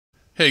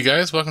Hey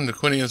guys, welcome to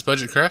Quinian's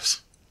Budget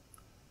Crafts.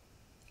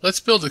 Let's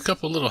build a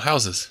couple little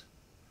houses.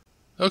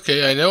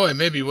 Okay, I know I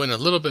maybe went a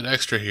little bit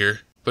extra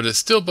here, but it's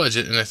still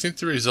budget and I think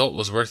the result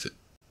was worth it.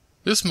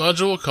 This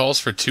module calls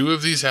for two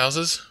of these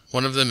houses.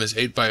 One of them is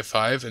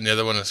 8x5 and the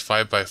other one is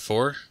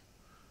 5x4.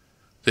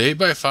 The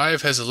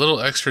 8x5 has a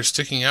little extra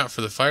sticking out for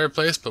the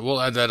fireplace, but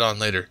we'll add that on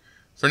later.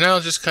 For now,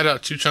 just cut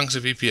out two chunks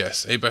of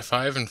EPS,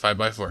 8x5 and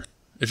 5x4.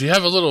 If you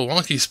have a little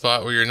wonky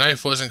spot where your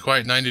knife wasn't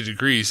quite 90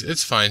 degrees,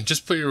 it's fine,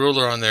 just put your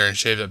ruler on there and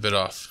shave that bit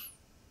off.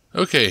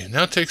 Okay,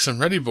 now take some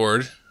ready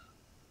board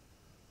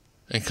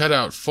and cut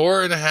out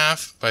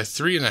 4.5 by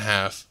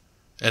 3.5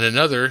 and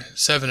another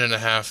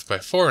 7.5 by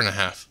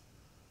 4.5.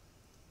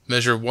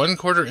 Measure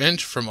 1/4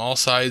 inch from all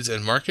sides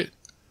and mark it.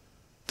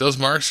 Those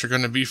marks are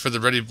going to be for the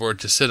ready board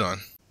to sit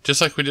on,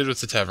 just like we did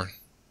with the tavern.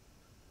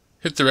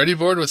 Hit the ready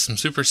board with some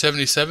Super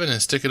 77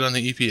 and stick it on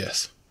the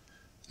EPS.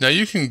 Now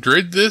you can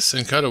grid this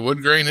and cut a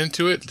wood grain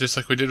into it, just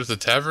like we did with the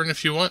tavern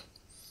if you want.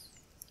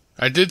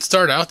 I did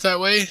start out that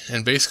way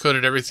and base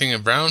coated everything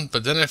in brown,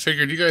 but then I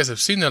figured you guys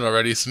have seen that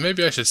already, so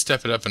maybe I should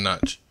step it up a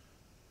notch.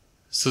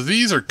 So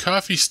these are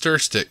coffee stir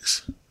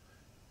sticks.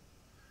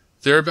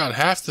 They're about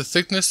half the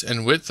thickness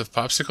and width of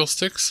popsicle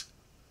sticks.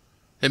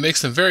 It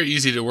makes them very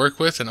easy to work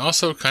with and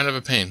also kind of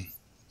a pain.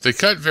 They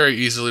cut very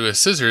easily with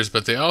scissors,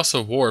 but they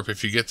also warp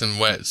if you get them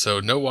wet, so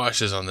no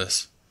washes on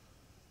this.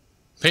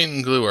 Paint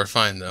and glue are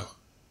fine though.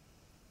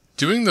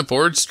 Doing the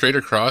board straight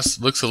across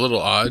looks a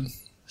little odd,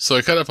 so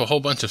I cut up a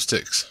whole bunch of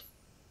sticks.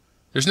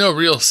 There's no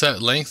real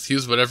set length,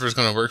 use whatever's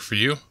going to work for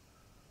you.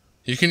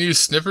 You can use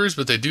snippers,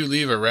 but they do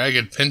leave a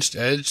ragged pinched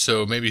edge,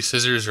 so maybe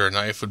scissors or a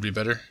knife would be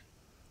better.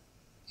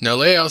 Now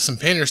lay out some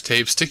painter's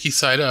tape sticky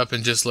side up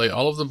and just lay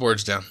all of the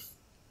boards down.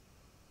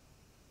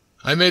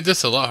 I made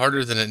this a lot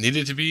harder than it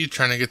needed to be,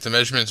 trying to get the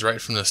measurements right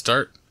from the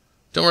start.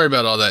 Don't worry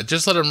about all that,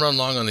 just let them run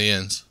long on the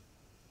ends.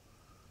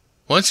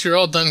 Once you're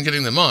all done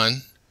getting them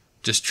on,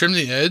 just trim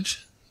the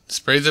edge,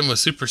 spray them with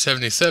Super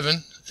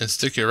 77, and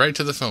stick it right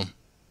to the foam.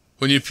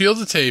 When you peel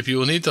the tape, you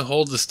will need to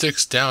hold the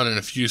sticks down in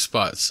a few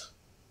spots.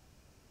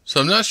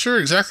 So I'm not sure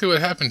exactly what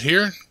happened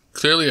here.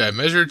 Clearly I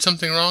measured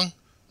something wrong.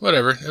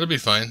 Whatever, it'll be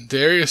fine. The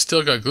area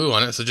still got glue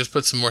on it, so just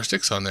put some more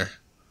sticks on there.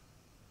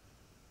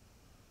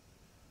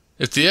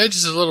 If the edge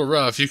is a little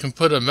rough, you can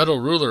put a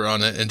metal ruler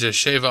on it and just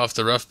shave off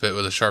the rough bit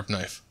with a sharp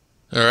knife.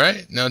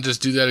 Alright, now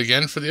just do that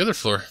again for the other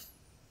floor.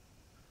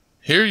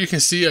 Here you can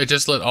see I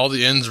just let all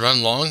the ends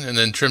run long and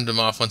then trimmed them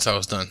off once I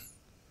was done.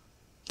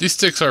 These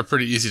sticks are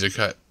pretty easy to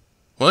cut.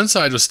 One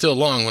side was still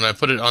long when I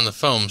put it on the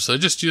foam, so I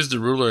just used the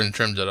ruler and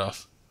trimmed it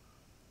off.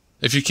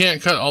 If you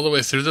can't cut all the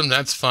way through them,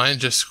 that's fine,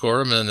 just score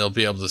them and then they'll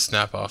be able to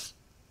snap off.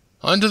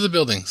 On to the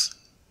buildings.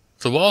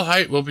 The wall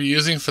height we'll be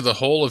using for the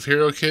whole of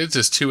Hero Kids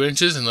is 2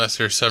 inches unless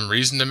there's some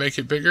reason to make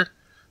it bigger,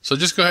 so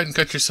just go ahead and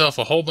cut yourself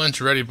a whole bunch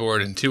of ready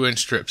board in 2-inch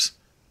strips.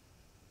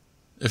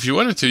 If you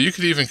wanted to, you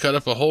could even cut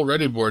up a whole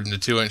ready board into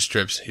 2-inch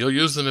strips. You'll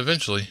use them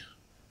eventually.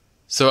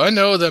 So I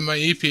know that my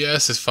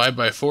EPS is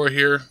 5x4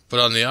 here, but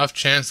on the off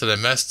chance that I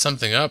messed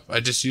something up, I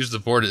just used the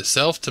board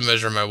itself to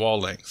measure my wall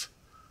length.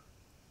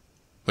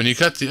 When you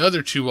cut the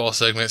other two wall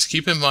segments,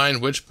 keep in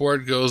mind which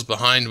board goes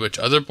behind which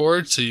other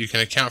board so you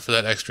can account for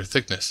that extra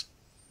thickness.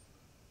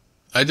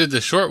 I did the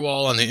short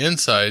wall on the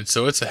inside,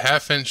 so it's a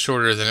 1/2 inch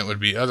shorter than it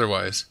would be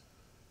otherwise.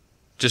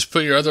 Just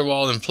put your other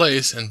wall in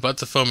place and butt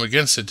the foam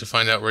against it to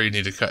find out where you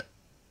need to cut.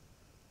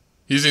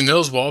 Using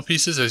those wall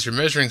pieces as your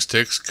measuring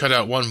sticks, cut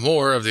out one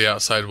more of the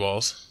outside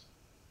walls.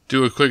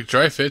 Do a quick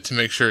dry fit to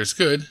make sure it's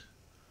good,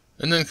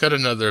 and then cut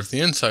another of the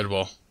inside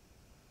wall.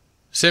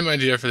 Same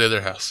idea for the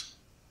other house.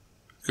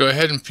 Go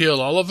ahead and peel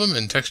all of them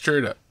and texture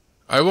it up.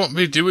 I won't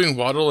be doing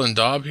wattle and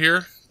daub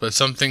here, but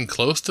something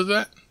close to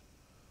that.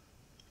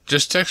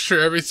 Just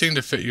texture everything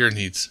to fit your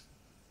needs.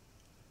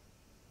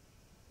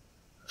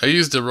 I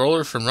used a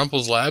roller from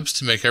Rumple's Labs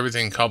to make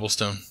everything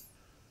cobblestone.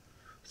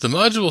 The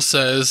module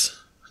says,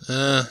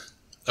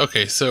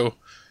 okay, so,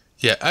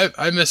 yeah,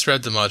 I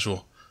misread the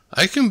module.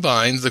 I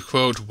combined the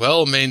quote,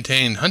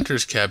 well-maintained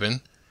hunter's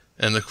cabin,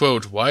 and the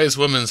quote, wise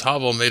woman's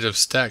hovel made of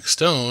stacked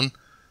stone,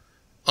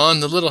 on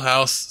the little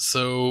house,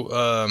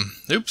 so,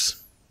 oops.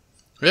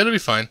 It'll be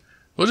fine.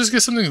 We'll just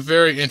get something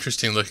very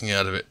interesting looking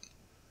out of it.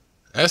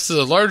 As to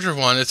the larger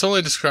one, it's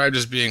only described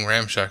as being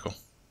ramshackle.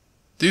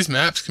 These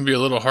maps can be a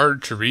little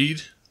hard to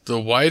read. The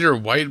wider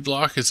white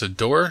block is a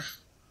door,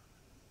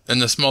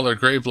 and the smaller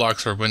gray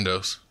blocks are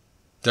windows.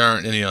 There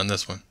aren't any on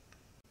this one.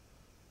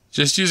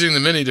 Just using the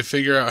mini to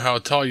figure out how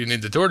tall you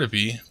need the door to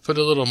be, put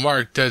a little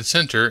mark dead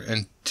center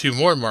and 2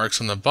 more marks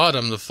on the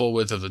bottom the full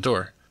width of the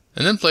door,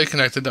 and then play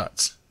connect the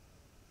dots.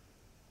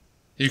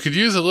 You could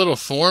use a little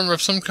form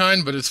of some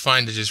kind, but it's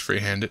fine to just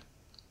freehand it.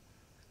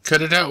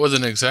 Cut it out with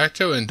an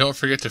X-Acto and don't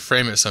forget to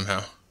frame it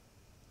somehow.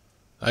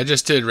 I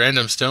just did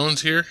random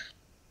stones here.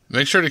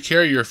 Make sure to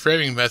carry your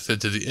framing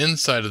method to the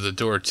inside of the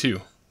door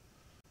too.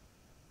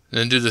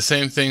 Then do the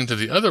same thing to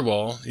the other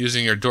wall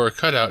using your door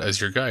cutout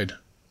as your guide.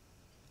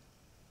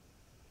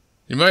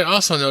 You might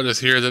also notice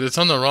here that it's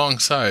on the wrong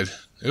side.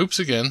 Oops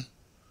again.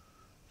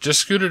 Just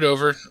scoot it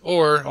over,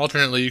 or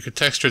alternately you could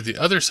texture the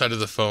other side of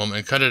the foam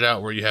and cut it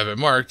out where you have it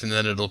marked, and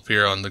then it'll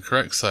appear on the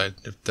correct side,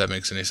 if that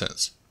makes any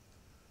sense.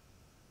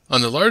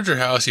 On the larger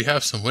house you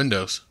have some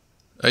windows.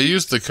 I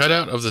used the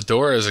cutout of the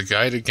door as a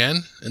guide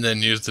again, and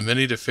then used the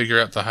Mini to figure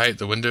out the height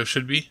the window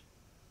should be.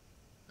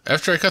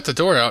 After I cut the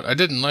door out, I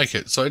didn't like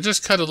it, so I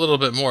just cut a little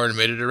bit more and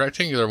made it a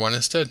rectangular one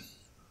instead.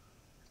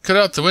 Cut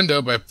out the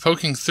window by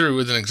poking through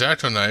with an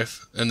X-Acto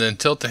knife, and then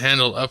tilt the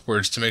handle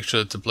upwards to make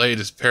sure that the blade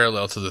is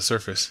parallel to the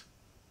surface.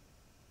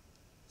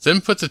 Then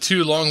put the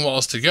two long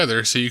walls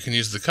together so you can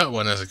use the cut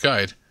one as a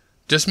guide.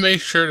 Just make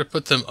sure to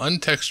put them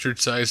untextured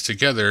sides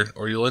together,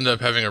 or you'll end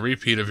up having a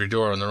repeat of your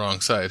door on the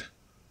wrong side.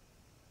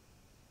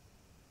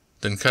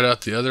 Then cut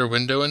out the other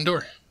window and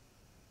door.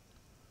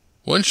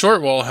 One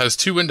short wall has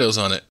two windows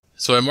on it,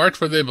 so I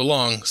marked where they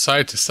belong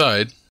side to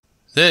side,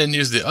 then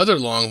use the other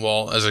long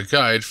wall as a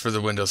guide for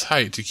the window's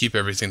height to keep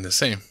everything the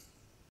same.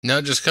 Now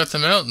just cut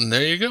them out and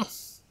there you go.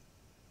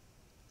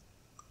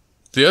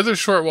 The other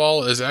short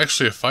wall is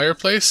actually a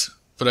fireplace,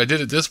 but I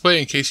did it this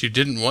way in case you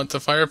didn't want the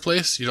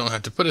fireplace. You don't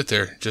have to put it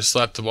there, just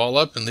slap the wall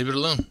up and leave it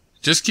alone.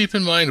 Just keep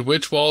in mind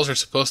which walls are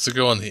supposed to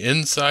go on the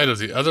inside of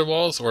the other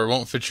walls or it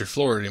won't fit your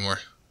floor anymore.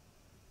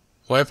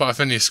 Wipe off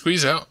any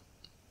squeeze out.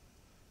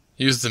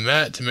 Use the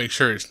mat to make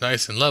sure it's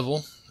nice and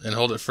level, and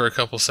hold it for a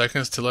couple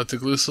seconds to let the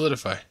glue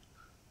solidify.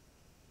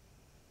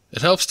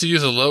 It helps to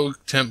use a low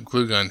temp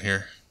glue gun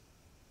here.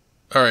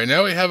 Alright,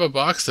 now we have a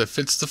box that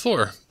fits the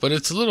floor, but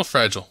it's a little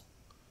fragile.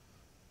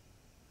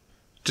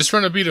 Just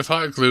run a bead of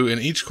hot glue in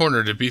each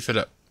corner to beef it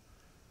up.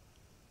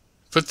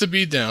 Put the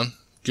bead down,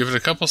 give it a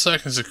couple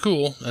seconds to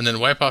cool, and then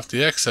wipe off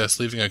the excess,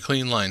 leaving a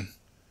clean line.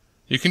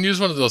 You can use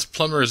one of those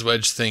plumber's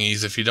wedge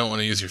thingies if you don't want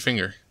to use your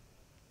finger.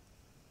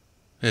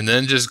 And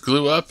then just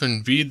glue up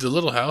and bead the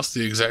little house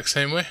the exact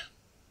same way.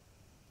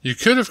 You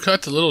could have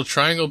cut the little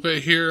triangle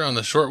bit here on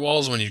the short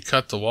walls when you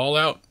cut the wall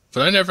out,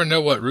 but I never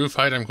know what roof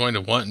height I'm going to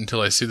want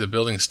until I see the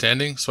building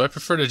standing, so I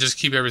prefer to just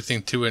keep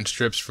everything 2-inch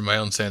strips for my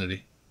own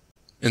sanity.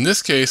 In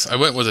this case, I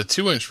went with a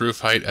 2-inch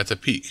roof height at the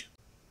peak.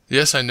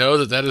 Yes, I know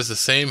that that is the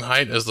same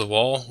height as the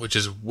wall, which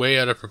is way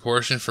out of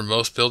proportion for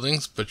most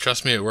buildings, but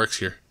trust me, it works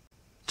here.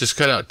 Just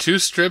cut out 2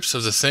 strips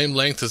of the same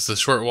length as the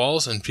short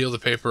walls and peel the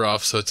paper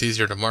off so it's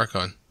easier to mark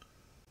on.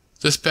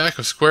 This pack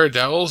of square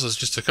dowels is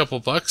just a couple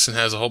bucks and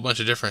has a whole bunch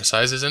of different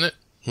sizes in it.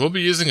 We'll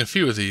be using a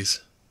few of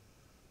these.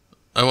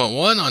 I want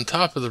one on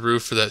top of the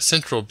roof for that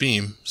central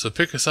beam, so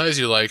pick a size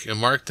you like and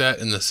mark that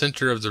in the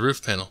center of the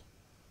roof panel.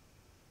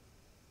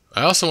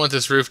 I also want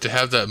this roof to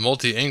have that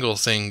multi-angle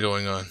thing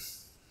going on.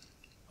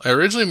 I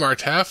originally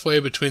marked halfway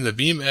between the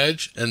beam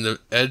edge and the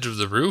edge of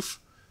the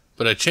roof,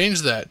 but I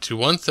changed that to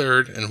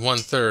 1/3 and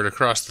 1/3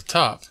 across the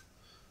top,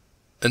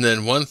 and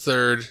then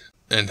 1/3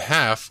 and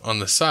half on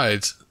the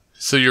sides,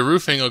 so your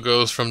roof angle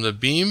goes from the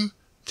beam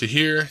to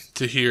here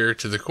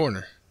to the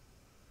corner.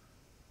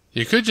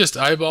 You could just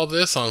eyeball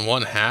this on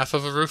 1/2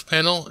 of a roof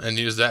panel and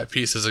use that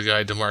piece as a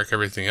guide to mark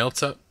everything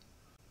else up.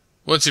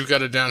 Once you've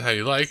got it down how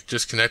you like,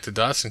 just connect the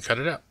dots and cut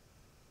it out.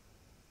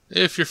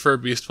 If your fur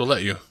beast will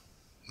let you.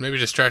 Maybe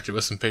distract it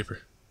with some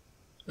paper.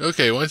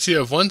 Okay, once you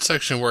have one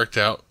section worked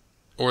out,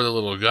 or the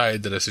little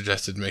guide that I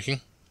suggested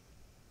making,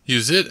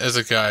 use it as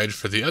a guide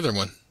for the other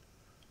one.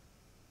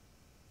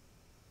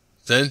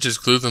 Then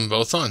just glue them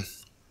both on,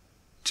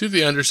 to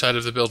the underside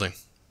of the building.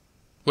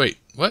 Wait,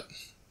 what?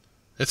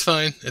 It's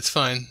fine,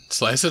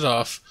 slice it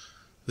off.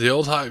 The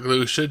old hot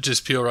glue should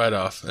just peel right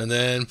off, and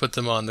then put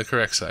them on the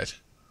correct side.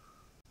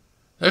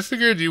 I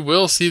figured you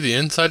will see the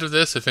inside of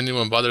this if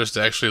anyone bothers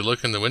to actually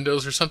look in the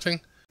windows or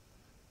something.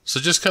 So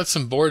just cut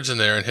some boards in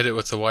there and hit it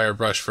with the wire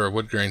brush for a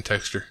wood grain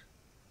texture.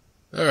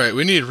 Alright,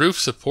 we need roof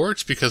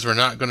supports because we're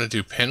not going to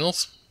do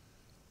panels.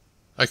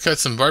 I cut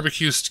some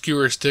barbecue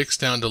skewer sticks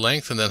down to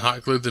length and then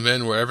hot glued them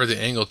in wherever the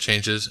angle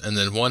changes, and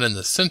then one in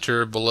the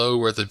center below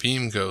where the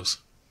beam goes.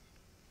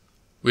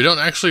 We don't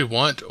actually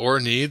want or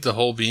need the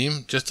whole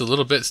beam, just a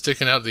little bit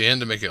sticking out the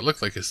end to make it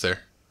look like it's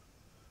there.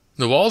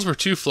 The walls were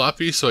too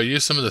floppy, so I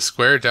used some of the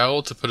square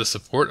dowel to put a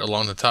support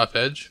along the top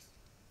edge.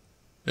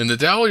 And the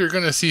dowel you're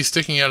going to see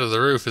sticking out of the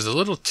roof is a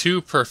little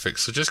too perfect,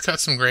 so just cut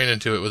some grain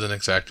into it with an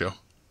X-Acto.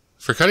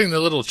 For cutting the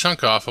little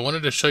chunk off, I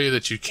wanted to show you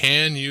that you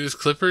can use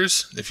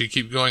clippers if you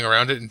keep going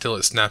around it until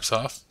it snaps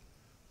off,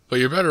 but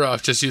you're better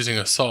off just using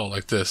a saw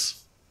like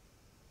this.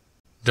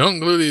 Don't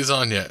glue these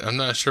on yet, I'm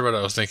not sure what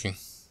I was thinking.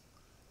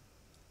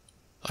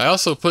 I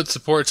also put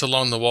supports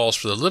along the walls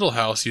for the little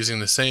house using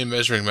the same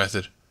measuring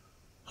method.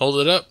 Hold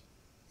it up,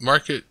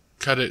 mark it,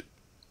 cut it,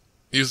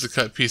 use the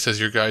cut piece as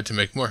your guide to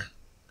make more.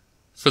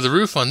 For the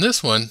roof on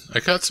this one, I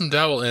cut some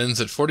dowel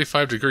ends at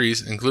 45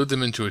 degrees and glued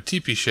them into a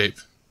teepee shape.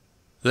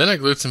 Then I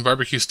glued some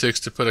barbecue sticks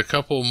to put a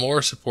couple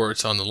more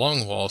supports on the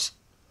long walls.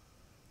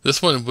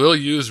 This one will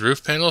use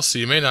roof panels, so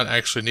you may not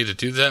actually need to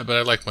do that, but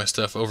I like my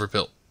stuff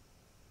overbuilt.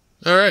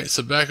 Alright,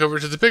 so back over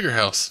to the bigger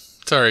house.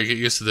 Sorry, get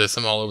used to this,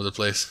 I'm all over the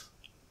place.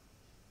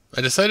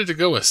 I decided to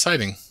go with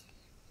siding.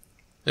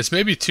 It's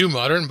maybe too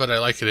modern, but I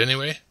like it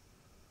anyway.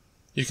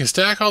 You can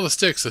stack all the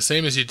sticks the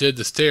same as you did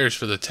the stairs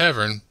for the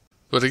tavern,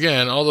 but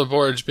again, all the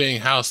boards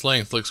being house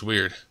length looks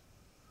weird.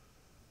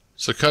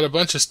 So cut a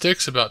bunch of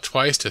sticks about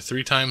twice to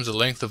 3 times the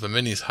length of a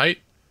mini's height.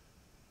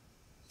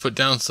 Put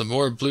down some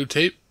more blue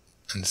tape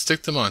and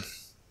stick them on.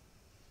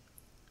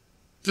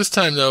 This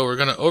time though, we're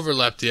going to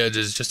overlap the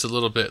edges just a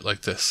little bit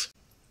like this.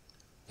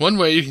 One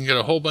way you can get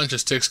a whole bunch of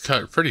sticks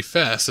cut pretty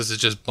fast is to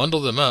just bundle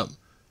them up,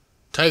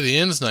 tie the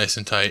ends nice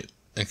and tight,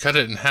 and cut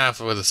it in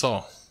half with a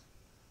saw.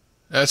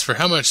 As for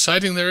how much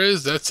siding there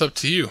is, that's up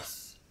to you.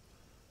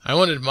 I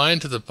wanted mine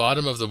to the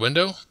bottom of the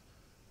window,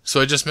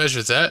 so I just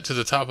measured that to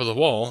the top of the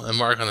wall and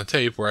mark on the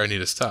tape where I need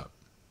to stop.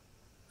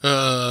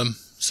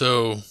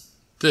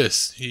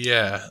 This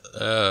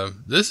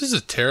is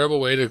a terrible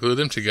way to glue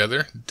them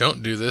together.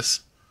 Don't do this.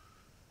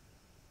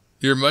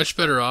 You're much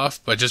better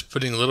off by just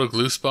putting little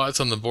glue spots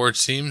on the board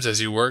seams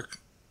as you work,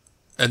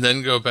 and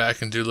then go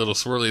back and do little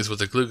swirlies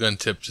with a glue gun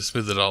tip to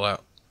smooth it all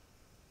out.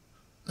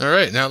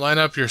 Alright, now line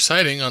up your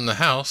siding on the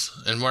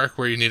house and mark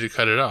where you need to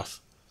cut it off.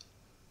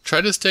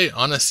 Try to stay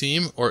on a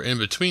seam or in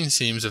between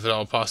seams if at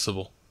all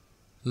possible.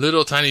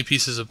 Little tiny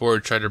pieces of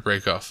board try to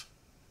break off.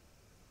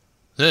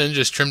 Then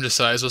just trim to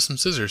size with some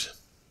scissors.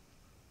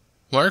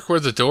 Mark where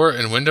the door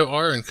and window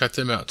are and cut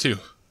them out too.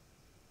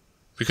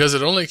 Because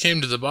it only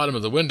came to the bottom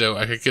of the window,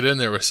 I could get in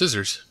there with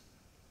scissors.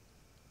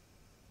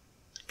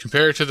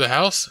 Compare it to the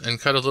house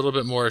and cut a little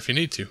bit more if you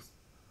need to.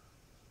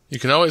 You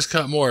can always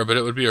cut more, but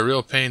it would be a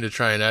real pain to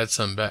try and add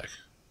some back.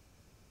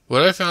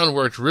 What I found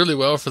worked really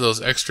well for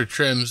those extra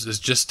trims is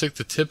just stick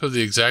the tip of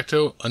the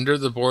X-Acto under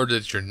the board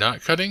that you're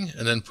not cutting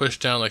and then push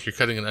down like you're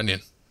cutting an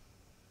onion.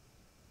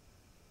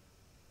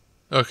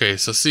 Okay,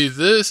 so see,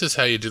 this is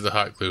how you do the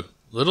hot glue.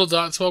 Little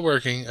dots while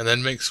working and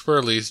then make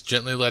swirlies,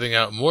 gently letting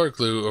out more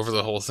glue over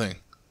the whole thing.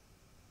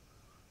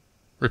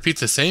 Repeat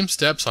the same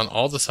steps on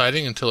all the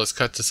siding until it's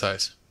cut to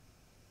size.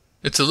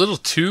 It's a little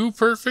too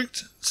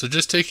perfect, so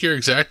just take your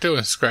X-Acto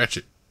and scratch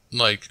it,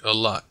 like a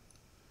lot.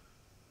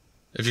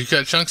 If you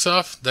cut chunks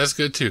off, that's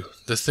good too.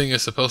 This thing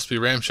is supposed to be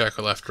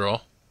ramshackle after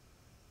all.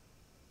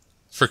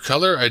 For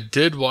color, I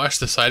did wash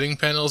the siding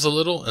panels a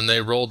little and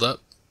they rolled up.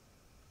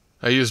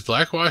 I used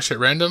black wash at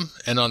random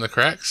and on the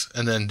cracks,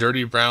 and then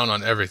dirty brown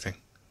on everything.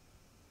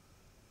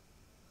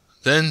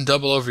 Then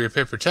double over your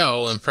paper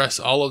towel and press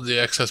all of the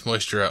excess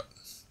moisture out.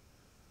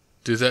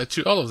 Do that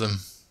to all of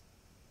them.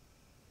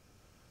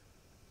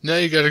 Now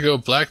you gotta go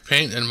black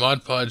paint and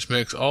Mod Podge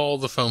mix all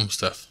the foam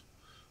stuff.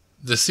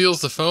 This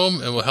seals the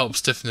foam and will help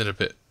stiffen it a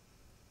bit.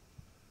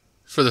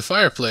 For the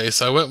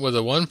fireplace, I went with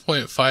a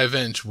 1.5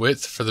 inch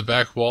width for the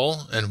back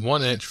wall and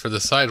 1 inch for the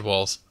side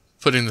walls,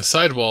 putting the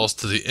side walls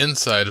to the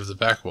inside of the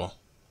back wall.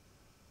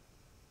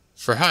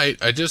 For height,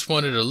 I just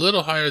wanted a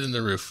little higher than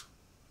the roof.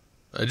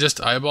 I just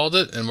eyeballed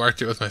it and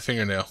marked it with my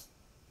fingernail.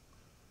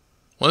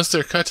 Once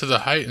they're cut to the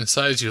height and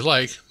size you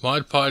like,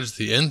 Mod Podge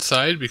the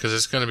inside because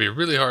it's going to be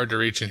really hard to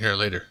reach in here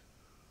later.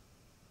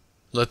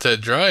 Let that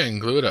dry and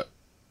glue it up.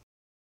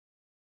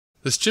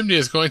 This chimney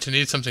is going to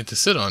need something to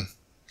sit on,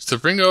 so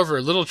bring over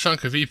a little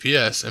chunk of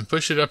EPS and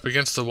push it up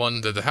against the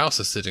one that the house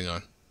is sitting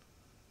on.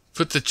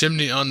 Put the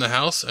chimney on the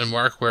house and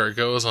mark where it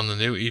goes on the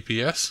new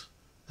EPS,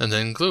 and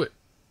then glue it.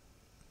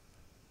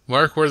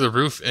 Mark where the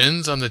roof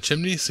ends on the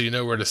chimney so you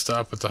know where to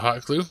stop with the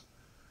hot glue.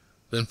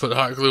 Then put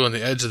hot glue on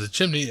the edge of the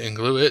chimney and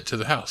glue it to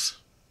the house.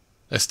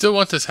 I still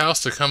want this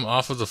house to come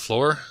off of the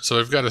floor, so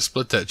I've got to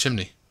split that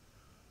chimney.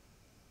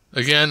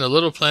 Again, a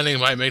little planning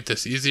might make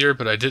this easier,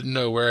 but I didn't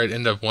know where I'd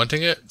end up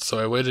wanting it, so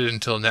I waited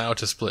until now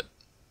to split.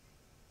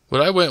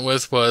 What I went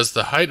with was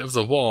the height of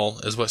the wall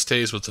is what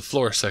stays with the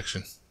floor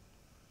section.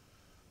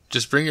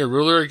 Just bring your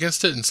ruler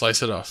against it and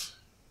slice it off.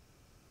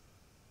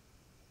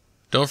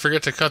 Don't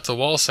forget to cut the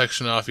wall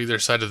section off either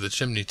side of the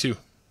chimney too.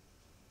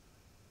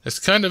 It's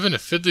kind of in a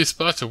fiddly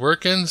spot to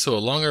work in, so a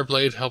longer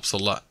blade helps a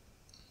lot.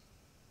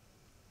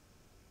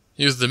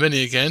 Use the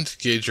mini again to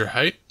gauge your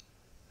height.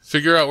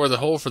 Figure out where the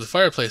hole for the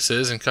fireplace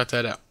is and cut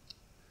that out.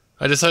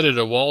 I decided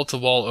a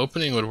wall-to-wall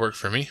opening would work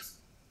for me.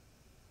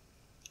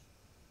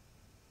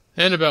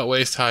 And about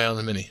waist high on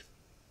the mini.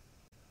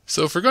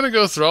 So if we're going to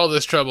go through all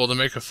this trouble to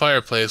make a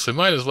fireplace, we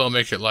might as well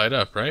make it light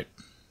up, right?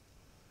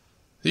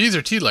 These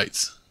are tea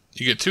lights.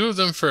 You get 2 of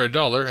them for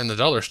 $1 in the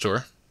dollar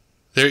store.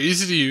 They're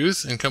easy to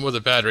use and come with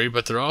a battery,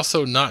 but they're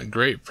also not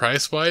great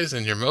price-wise,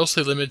 and you're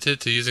mostly limited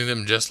to using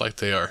them just like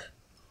they are.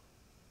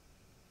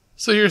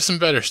 So here's some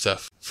better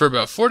stuff. For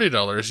about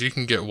 $40, you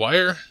can get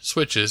wire,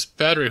 switches,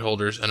 battery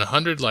holders, and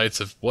 100 lights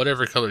of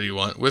whatever color you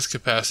want with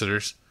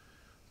capacitors,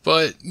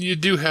 but you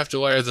do have to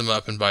wire them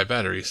up and buy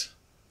batteries.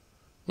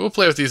 We'll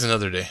play with these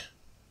another day.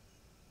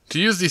 To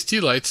use these tea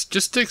lights,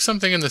 just stick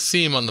something in the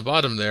seam on the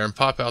bottom there and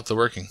pop out the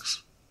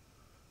workings.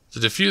 The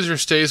diffuser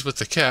stays with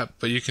the cap,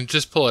 but you can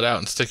just pull it out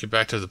and stick it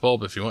back to the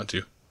bulb if you want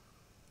to.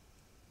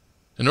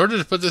 In order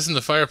to put this in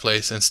the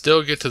fireplace and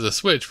still get to the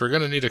switch, we're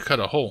going to need to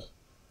cut a hole.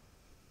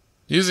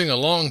 Using a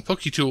long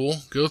pokey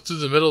tool, go through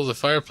the middle of the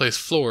fireplace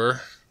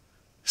floor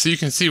so you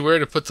can see where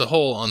to put the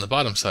hole on the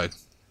bottom side.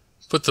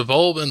 Put the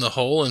bulb in the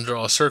hole and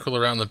draw a circle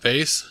around the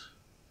base,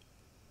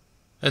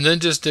 and then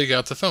just dig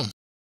out the foam.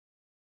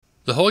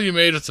 The hole you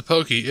made with the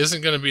pokey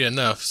isn't going to be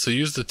enough, so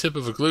use the tip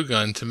of a glue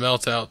gun to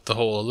melt out the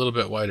hole a little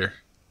bit wider.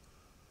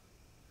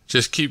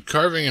 Just keep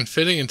carving and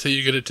fitting until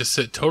you get it to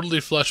sit totally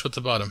flush with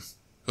the bottom.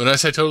 When I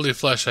say totally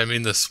flush, I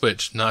mean the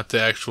switch, not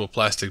the actual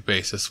plastic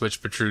base. The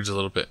switch protrudes a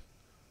little bit.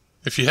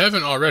 If you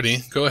haven't already,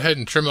 go ahead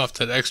and trim off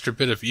that extra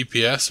bit of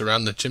EPS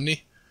around the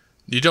chimney.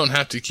 You don't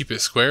have to keep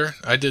it square.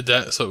 I did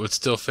that so it would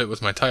still fit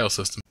with my tile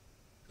system.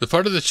 The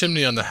part of the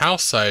chimney on the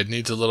house side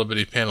needs a little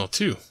bitty panel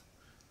too.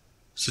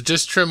 So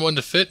just trim one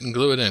to fit and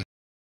glue it in.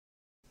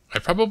 I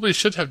probably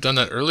should have done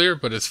that earlier,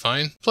 but it's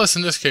fine. Plus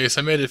in this case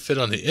I made it fit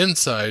on the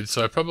inside,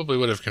 so I probably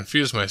would have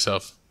confused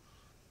myself.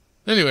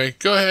 Anyway,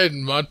 go ahead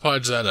and Mod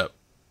Podge that up.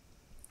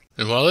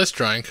 And while it's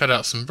drying, cut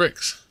out some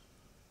bricks.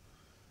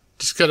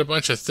 Just cut a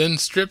bunch of thin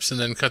strips and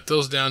then cut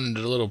those down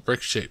into little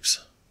brick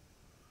shapes.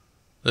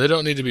 They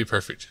don't need to be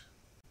perfect.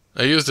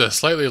 I used a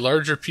slightly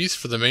larger piece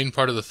for the main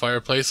part of the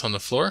fireplace on the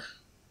floor.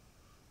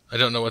 I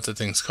don't know what the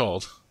thing's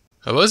called.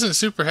 I wasn't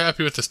super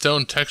happy with the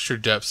stone texture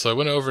depth, so I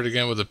went over it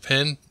again with a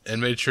pin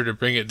and made sure to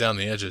bring it down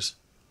the edges.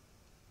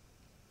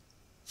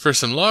 For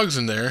some logs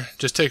in there,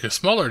 just take a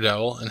smaller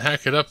dowel and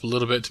hack it up a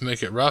little bit to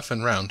make it rough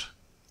and round.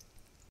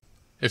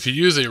 If you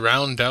use a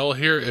round dowel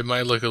here, it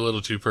might look a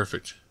little too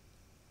perfect.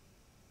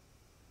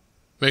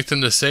 Make them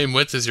the same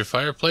width as your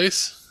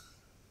fireplace,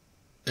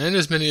 and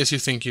as many as you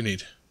think you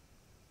need.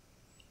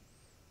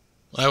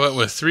 I went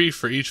with 3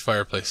 for each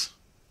fireplace.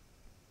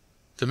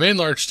 The main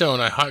large stone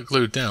I hot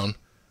glued down.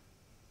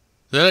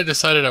 Then I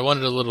decided I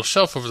wanted a little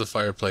shelf over the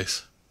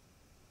fireplace.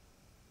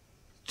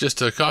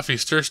 Just a coffee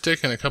stir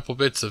stick and a couple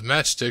bits of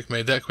matchstick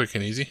made that quick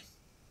and easy.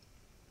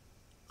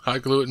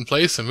 Hot glue it in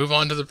place and move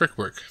on to the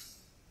brickwork.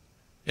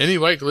 Any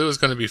white glue is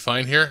going to be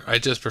fine here. I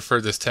just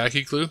prefer this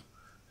tacky glue.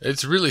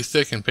 It's really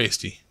thick and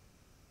pasty.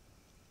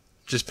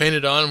 Just paint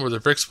it on where the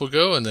bricks will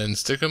go and then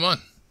stick them on.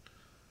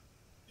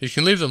 You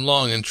can leave them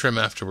long and trim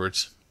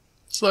afterwards.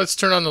 So let's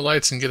turn on the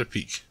lights and get a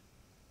peek.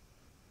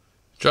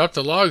 Drop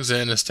the logs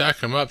in and stack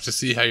them up to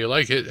see how you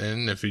like it,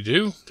 and if you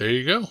do, there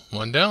you go,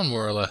 one down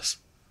more or less.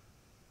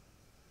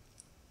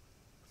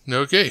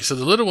 Okay, so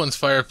the little one's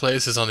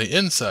fireplace is on the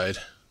inside.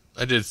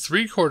 I did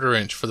 3/4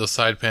 inch for the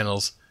side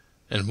panels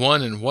and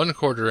 1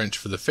 1/4 inch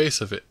for the face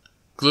of it.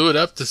 Glue it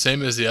up the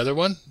same as the other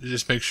one,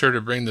 just make sure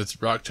to bring the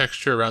rock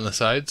texture around the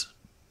sides.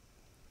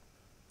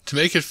 To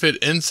make it fit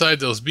inside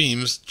those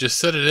beams, just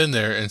set it in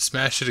there and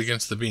smash it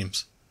against the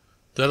beams.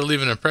 That'll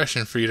leave an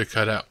impression for you to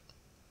cut out.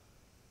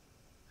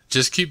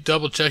 Just keep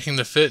double checking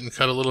the fit and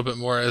cut a little bit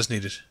more as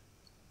needed.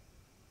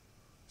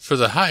 For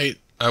the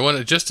height, I want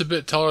it just a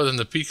bit taller than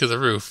the peak of the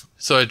roof,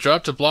 so I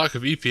dropped a block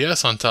of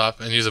EPS on top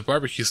and used a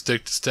barbecue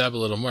stick to stab a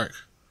little mark.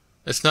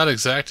 It's not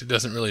exact, it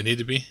doesn't really need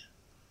to be.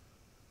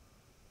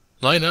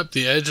 Line up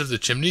the edge of the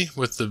chimney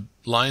with the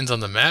lines on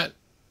the mat,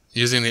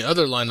 using the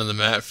other line on the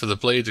mat for the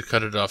blade to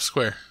cut it off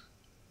square.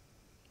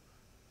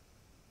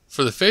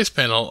 For the face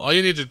panel, all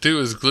you need to do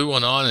is glue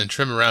one on and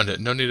trim around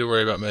it, no need to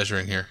worry about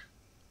measuring here.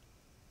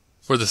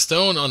 For the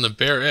stone on the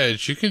bare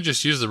edge, you can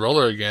just use the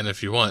roller again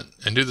if you want,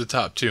 and do the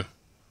top too.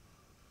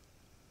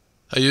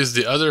 I used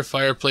the other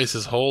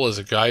fireplace's hole as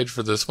a guide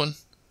for this one.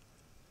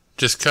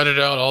 Just cut it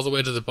out all the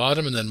way to the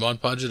bottom and then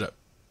Mod Podge it up.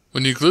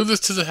 When you glue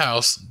this to the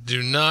house,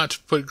 do not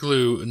put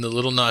glue in the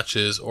little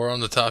notches or on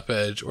the top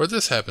edge, or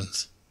this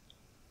happens.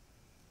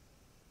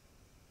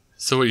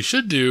 So what you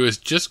should do is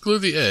just glue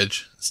the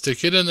edge,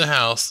 stick it in the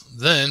house,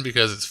 then,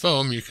 because it's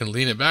foam, you can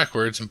lean it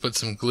backwards and put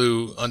some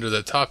glue under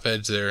the top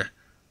edge there.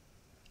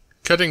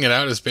 Cutting it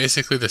out is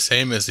basically the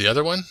same as the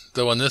other one,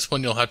 though on this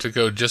one you'll have to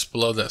go just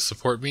below that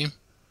support beam.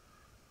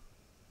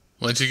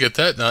 Once you get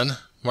that done,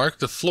 mark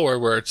the floor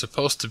where it's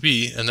supposed to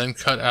be and then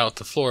cut out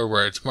the floor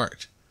where it's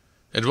marked.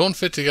 It won't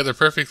fit together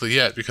perfectly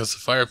yet because the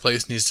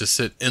fireplace needs to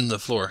sit in the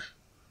floor.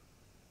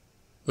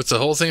 With the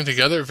whole thing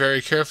together,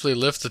 very carefully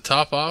lift the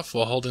top off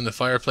while holding the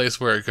fireplace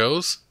where it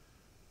goes.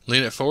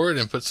 Lean it forward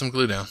and put some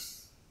glue down.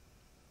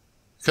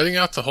 Cutting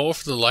out the hole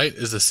for the light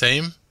is the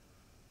same,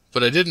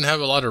 but I didn't have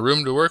a lot of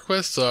room to work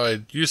with, so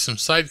I used some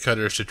side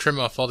cutters to trim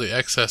off all the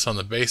excess on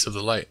the base of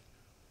the light.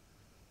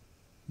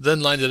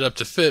 Then lined it up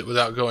to fit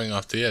without going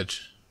off the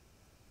edge.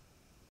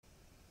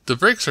 The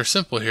bricks are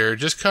simple here,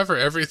 just cover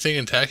everything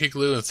in tacky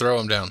glue and throw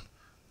them down.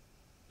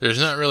 There's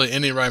not really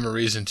any rhyme or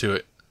reason to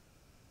it.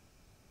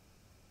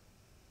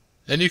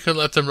 And you can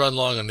let them run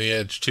long on the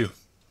edge too.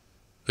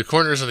 The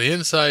corners on the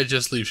inside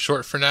just leave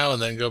short for now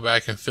and then go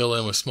back and fill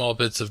in with small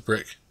bits of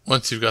brick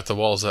once you've got the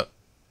walls up.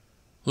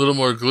 A little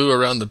more glue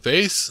around the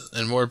base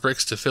and more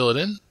bricks to fill it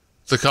in.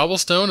 The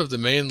cobblestone of the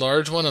main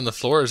large one on the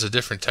floor is a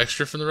different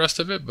texture from the rest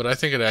of it, but I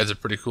think it adds a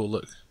pretty cool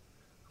look.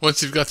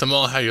 Once you've got them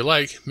all how you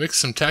like, mix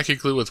some tacky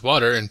glue with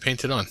water and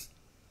paint it on.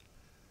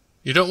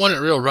 You don't want it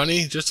real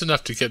runny, just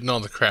enough to get in all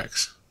the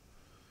cracks.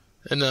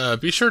 And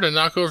be sure to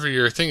knock over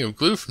your thing of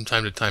glue from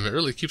time to time, it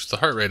really keeps the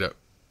heart rate up.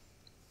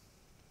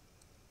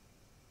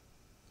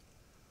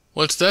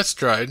 Once that's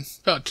dried,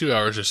 about 2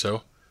 hours or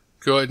so,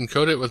 go ahead and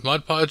coat it with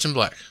Mod Podge and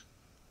black.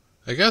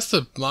 I guess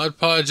the Mod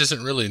Podge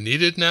isn't really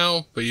needed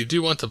now, but you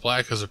do want the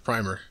black as a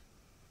primer.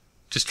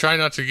 Just try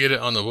not to get it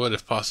on the wood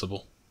if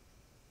possible.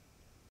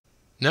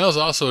 Now is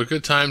also a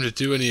good time to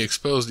do any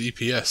exposed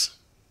EPS.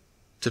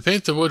 To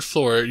paint the wood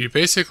floor, you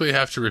basically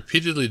have to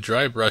repeatedly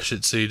dry brush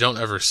it so you don't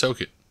ever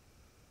soak it.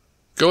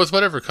 Go with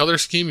whatever color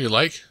scheme you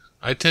like.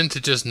 I tend to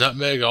just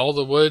nutmeg all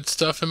the wood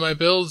stuff in my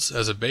builds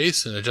as a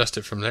base and adjust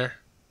it from there.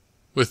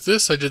 With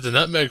this, I did the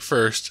nutmeg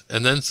first,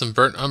 and then some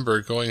burnt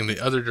umber going in the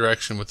other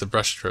direction with the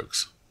brush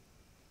strokes.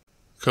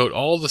 Coat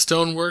all the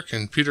stonework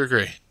in pewter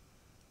gray.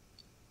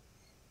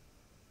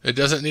 It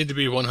doesn't need to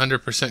be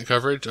 100%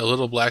 coverage, a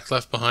little black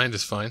left behind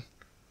is fine.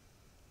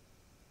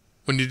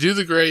 When you do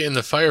the gray in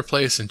the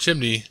fireplace and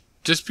chimney,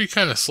 just be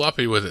kind of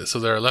sloppy with it so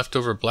there are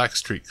leftover black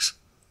streaks.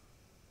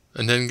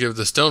 And then give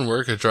the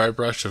stonework a dry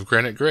brush of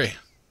granite gray.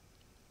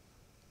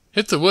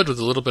 Hit the wood with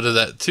a little bit of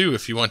that too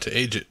if you want to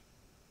age it.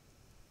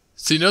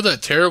 So you know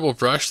that terrible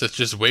brush that's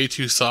just way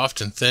too soft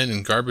and thin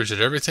and garbage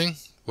at everything?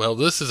 Well,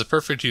 this is a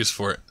perfect use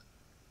for it.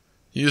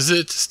 Use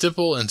it to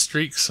stipple and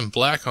streak some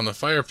black on the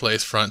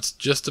fireplace fronts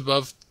just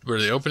above where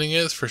the opening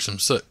is for some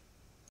soot.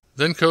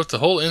 Then coat the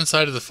whole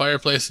inside of the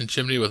fireplace and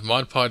chimney with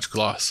Mod Podge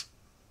gloss.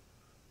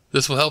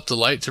 This will help the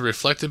light to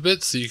reflect a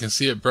bit so you can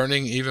see it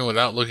burning even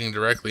without looking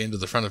directly into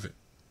the front of it.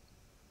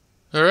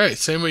 Alright,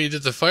 same way you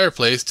did the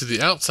fireplace to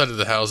the outside of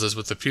the houses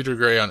with the pewter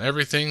gray on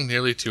everything,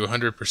 nearly to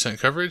 100%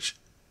 coverage.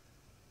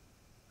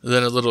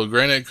 Then a little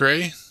granite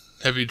gray,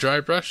 heavy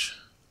dry brush,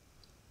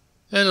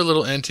 and a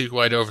little antique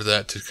white over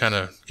that to kind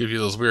of give you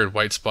those weird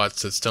white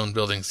spots that stone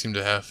buildings seem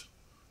to have.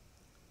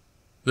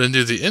 Then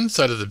do the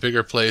inside of the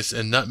bigger place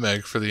in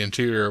nutmeg for the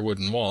interior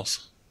wooden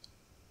walls.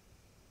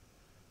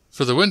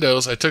 For the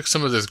windows, I took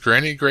some of this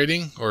granny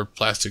grating, or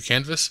plastic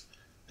canvas,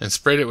 and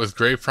sprayed it with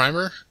gray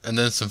primer, and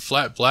then some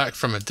flat black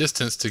from a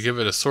distance to give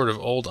it a sort of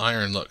old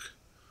iron look.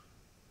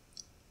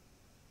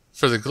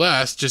 For the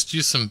glass, just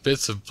use some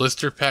bits of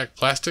blister pack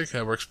plastic,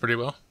 that works pretty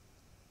well.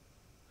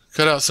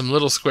 Cut out some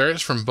little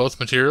squares from both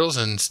materials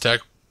and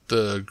stack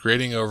the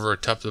grating over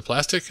top of the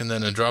plastic, and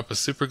then a drop of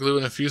super glue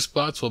in a few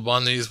spots will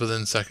bond these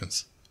within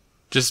seconds.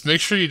 Just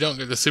make sure you don't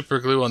get the super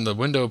glue on the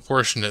window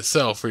portion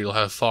itself or you'll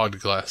have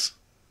fogged glass.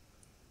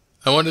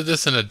 I wanted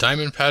this in a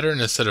diamond pattern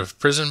instead of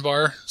prison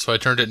bar, so I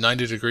turned it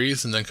 90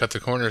 degrees and then cut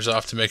the corners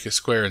off to make it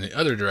square in the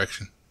other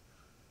direction.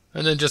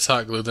 And then just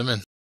hot glue them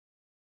in.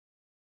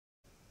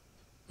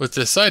 With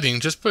this siding,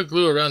 just put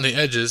glue around the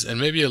edges and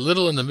maybe a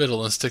little in the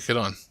middle and stick it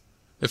on.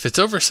 If it's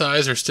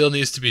oversized or still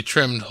needs to be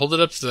trimmed, hold it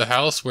up to the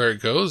house where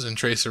it goes and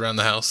trace around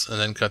the house and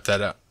then cut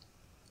that out.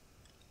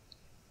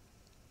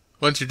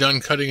 Once you're done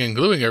cutting and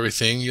gluing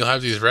everything, you'll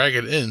have these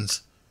ragged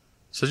ends.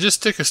 So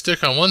just stick a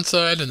stick on one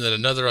side and then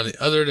another on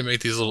the other to make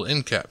these little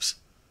end caps.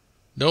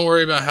 Don't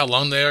worry about how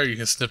long they are, you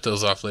can snip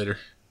those off later.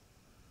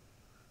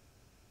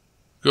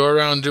 Go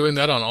around doing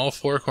that on all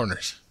four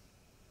corners.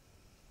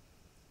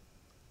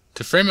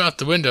 To frame out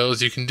the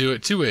windows, you can do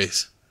it two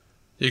ways.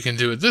 You can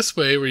do it this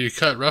way where you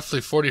cut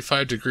roughly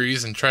 45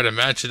 degrees and try to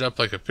match it up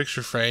like a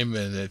picture frame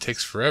and it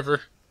takes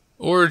forever.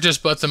 Or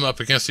just butt them up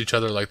against each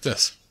other like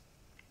this.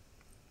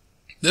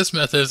 This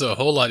method is a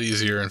whole lot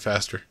easier and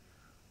faster.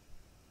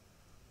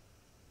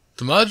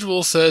 The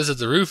module says that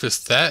the roof is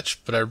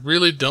thatch, but I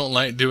really don't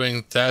like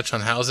doing thatch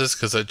on houses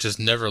because it just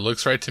never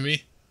looks right to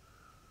me.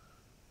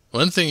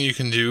 One thing you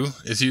can do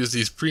is use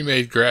these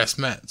pre-made grass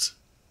mats.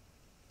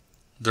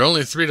 They're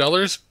only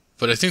 $3,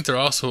 but I think they're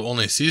also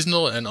only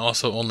seasonal and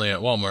also only at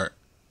Walmart.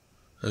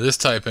 This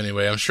type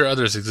anyway, I'm sure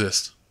others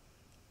exist.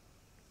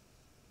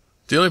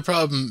 The only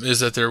problem is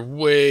that they're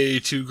way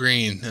too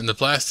green, and the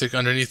plastic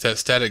underneath that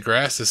static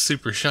grass is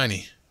super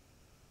shiny.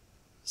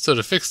 So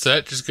to fix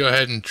that, just go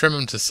ahead and trim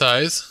them to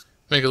size,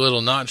 make a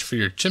little notch for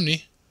your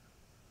chimney,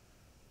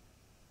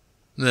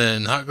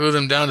 then hot glue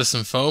them down to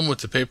some foam with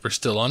the paper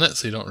still on it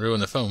so you don't ruin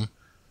the foam,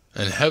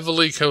 and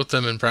heavily coat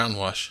them in brown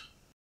wash.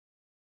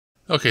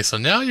 Okay, so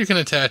now you can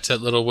attach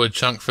that little wood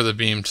chunk for the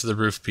beam to the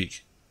roof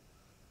peak.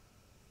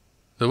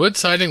 The wood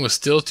siding was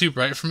still too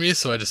bright for me,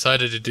 so I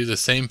decided to do the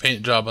same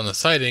paint job on the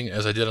siding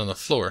as I did on the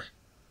floor.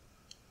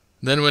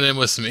 Then went in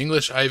with some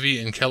English ivy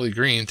and Kelly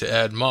green to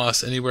add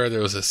moss anywhere there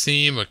was a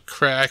seam, a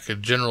crack, a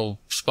general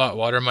spot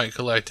water might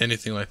collect,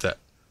 anything like that.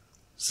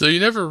 So you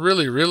never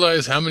really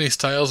realize how many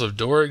styles of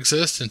door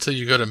exist until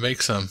you go to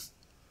make some.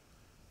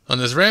 On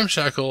this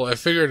ramshackle, I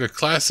figured a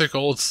classic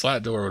old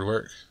slat door would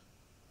work.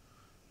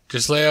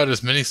 Just lay out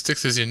as many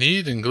sticks as you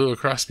need and glue a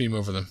crossbeam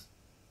over them.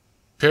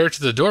 Pair it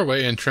to the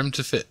doorway and trim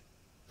to fit,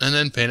 and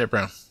then paint it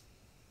brown.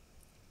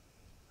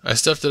 I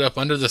stuffed it up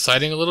under the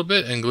siding a little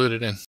bit and glued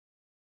it in.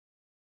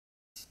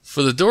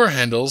 For the door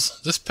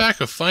handles, this pack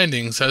of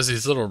findings has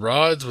these little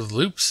rods with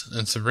loops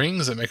and some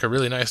rings that make a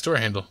really nice door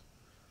handle.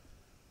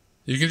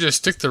 You can just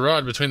stick the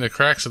rod between the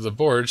cracks of the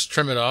boards,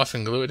 trim it off,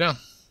 and glue it down.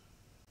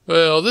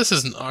 Well, this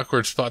is an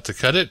awkward spot to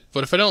cut it,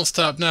 but if I don't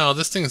stop now,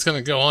 this thing's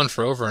going to go on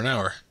for over an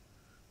hour.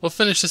 We'll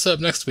finish this up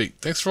next week.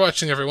 Thanks for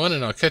watching, everyone,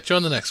 and I'll catch you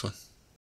on the next one.